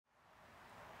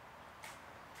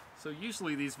So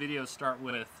usually these videos start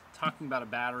with talking about a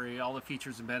battery, all the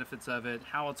features and benefits of it,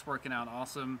 how it's working out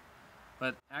awesome.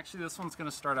 But actually this one's going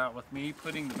to start out with me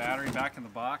putting the battery back in the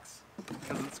box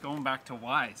because it's going back to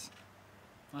Weize.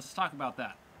 Let's talk about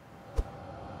that.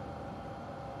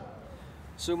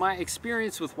 So my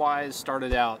experience with Weize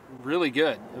started out really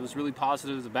good. It was really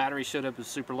positive. The battery showed up as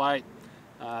super light.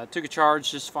 Took a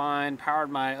charge just fine, powered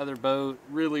my other boat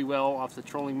really well off the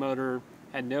trolling motor,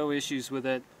 had no issues with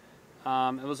it.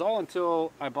 It was all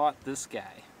until I bought this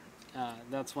guy.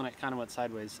 That's when it kind of went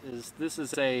sideways. This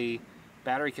is a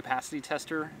battery capacity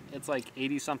tester. It's like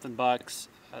 80 something bucks,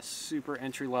 a super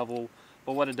entry level,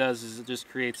 but what it does is it just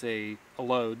creates a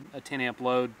load, a 10 amp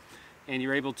load, and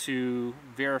you're able to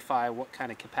verify what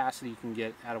kind of capacity you can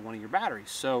get out of one of your batteries.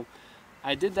 So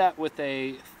I did that with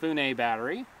a Funa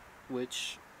battery,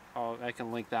 which I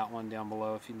can link that one down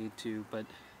below if you need to, but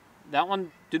that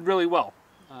one did really well.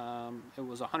 It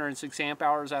was 106 amp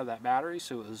hours out of that battery,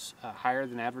 so it was higher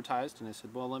than advertised, and I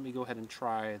said, well, let me go ahead and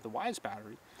try the Weize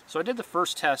battery. So I did the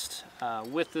first test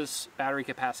with this battery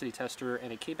capacity tester,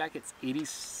 and it came back at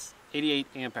 88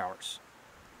 amp hours,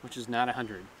 which is not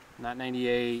 100, not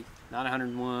 98, not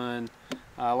 101,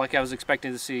 like I was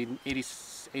expecting to see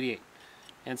 88.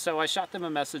 And so I shot them a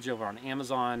message over on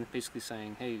Amazon, basically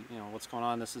saying, hey, you know, what's going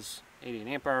on? This is 88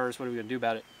 amp hours, what are we going to do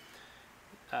about it?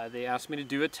 They asked me to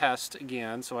do a test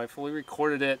again, so I fully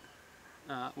recorded it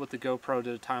with the GoPro,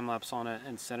 did a time lapse on it,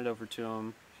 and sent it over to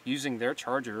them using their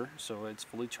charger, so it's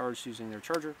fully charged using their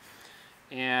charger.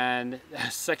 And the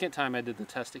second time I did the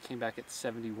test, it came back at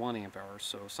 71 amp hours,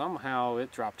 so somehow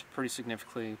it dropped pretty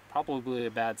significantly, probably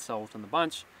a bad cell within the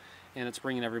bunch, and it's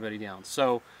bringing everybody down.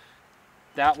 So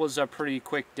that was a pretty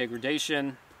quick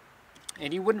degradation,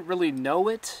 and you wouldn't really know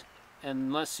it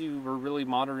unless you were really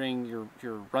monitoring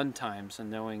your run times and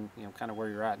knowing, you know, kind of where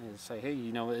you're at, and you'd say, hey,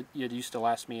 you know, it used to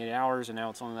last me 8 hours and now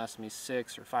it's only lasting me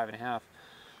 6 or 5.5.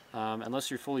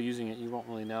 Unless you're fully using it, you won't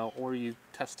really know, or you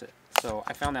test it. So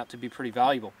I found that to be pretty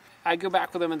valuable. I go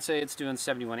back with them and say it's doing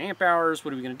 71 amp hours.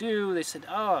 What are we going to do? They said,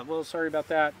 oh, well, sorry about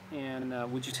that.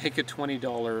 And would you take a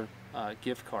 $20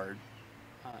 gift card?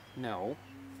 No,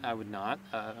 I would not.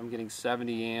 I'm getting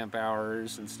 70 amp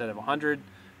hours instead of 100.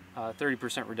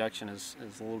 30% reduction is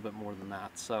a little bit more than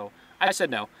that. So I said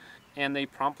no, and they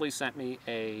promptly sent me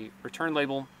a return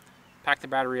label, packed the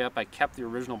battery up. I kept the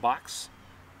original box,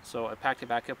 so I packed it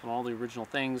back up on all the original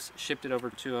things, shipped it over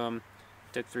to them.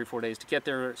 It took 3 or 4 days to get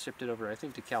there, shipped it over, I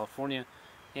think, to California,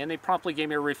 and they promptly gave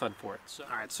me a refund for it. So,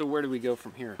 all right, so where do we go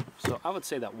from here? So I would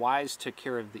say that Weize took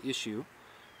care of the issue.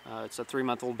 It's a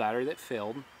 3-month-old battery that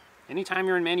failed. Anytime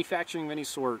you're in manufacturing of any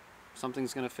sort,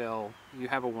 something's going to fail. You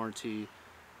have a warranty.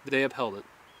 They upheld it.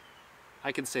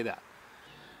 I can say that.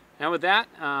 Now with that,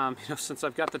 you know, since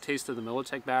I've got the taste of the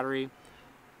Militech battery,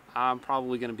 I'm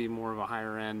probably going to be more of a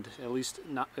higher end, at least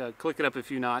click it up a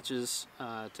few notches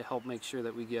to help make sure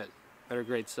that we get better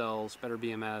grade cells, better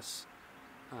BMS,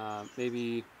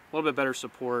 maybe a little bit better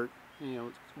support. You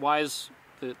know, Weize,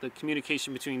 the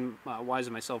communication between Weize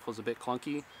and myself was a bit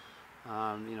clunky.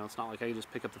 You know, it's not like I can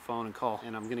just pick up the phone and call,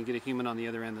 and I'm going to get a human on the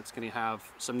other end that's going to have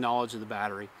some knowledge of the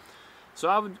battery. So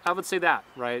I would say that,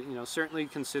 right? You know, certainly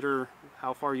consider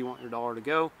how far you want your dollar to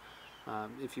go.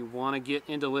 If you want to get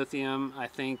into lithium, I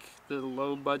think the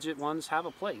low budget ones have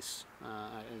a place.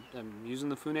 I'm using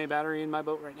the Funa battery in my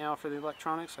boat right now for the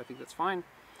electronics. I think that's fine.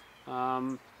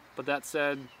 But that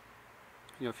said,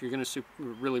 you know, if you're going to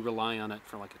really rely on it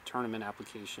for like a tournament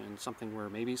application, something where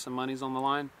maybe some money's on the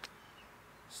line,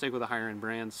 stick with the higher end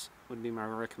brands would be my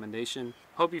recommendation.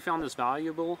 Hope you found this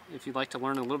valuable. If you'd like to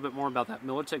learn a little bit more about that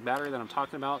Militech battery that I'm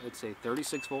talking about, it's a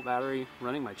 36 volt battery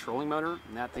running my trolling motor,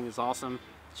 and that thing is awesome.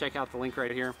 Check out the link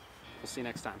right here. We'll see you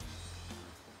next time.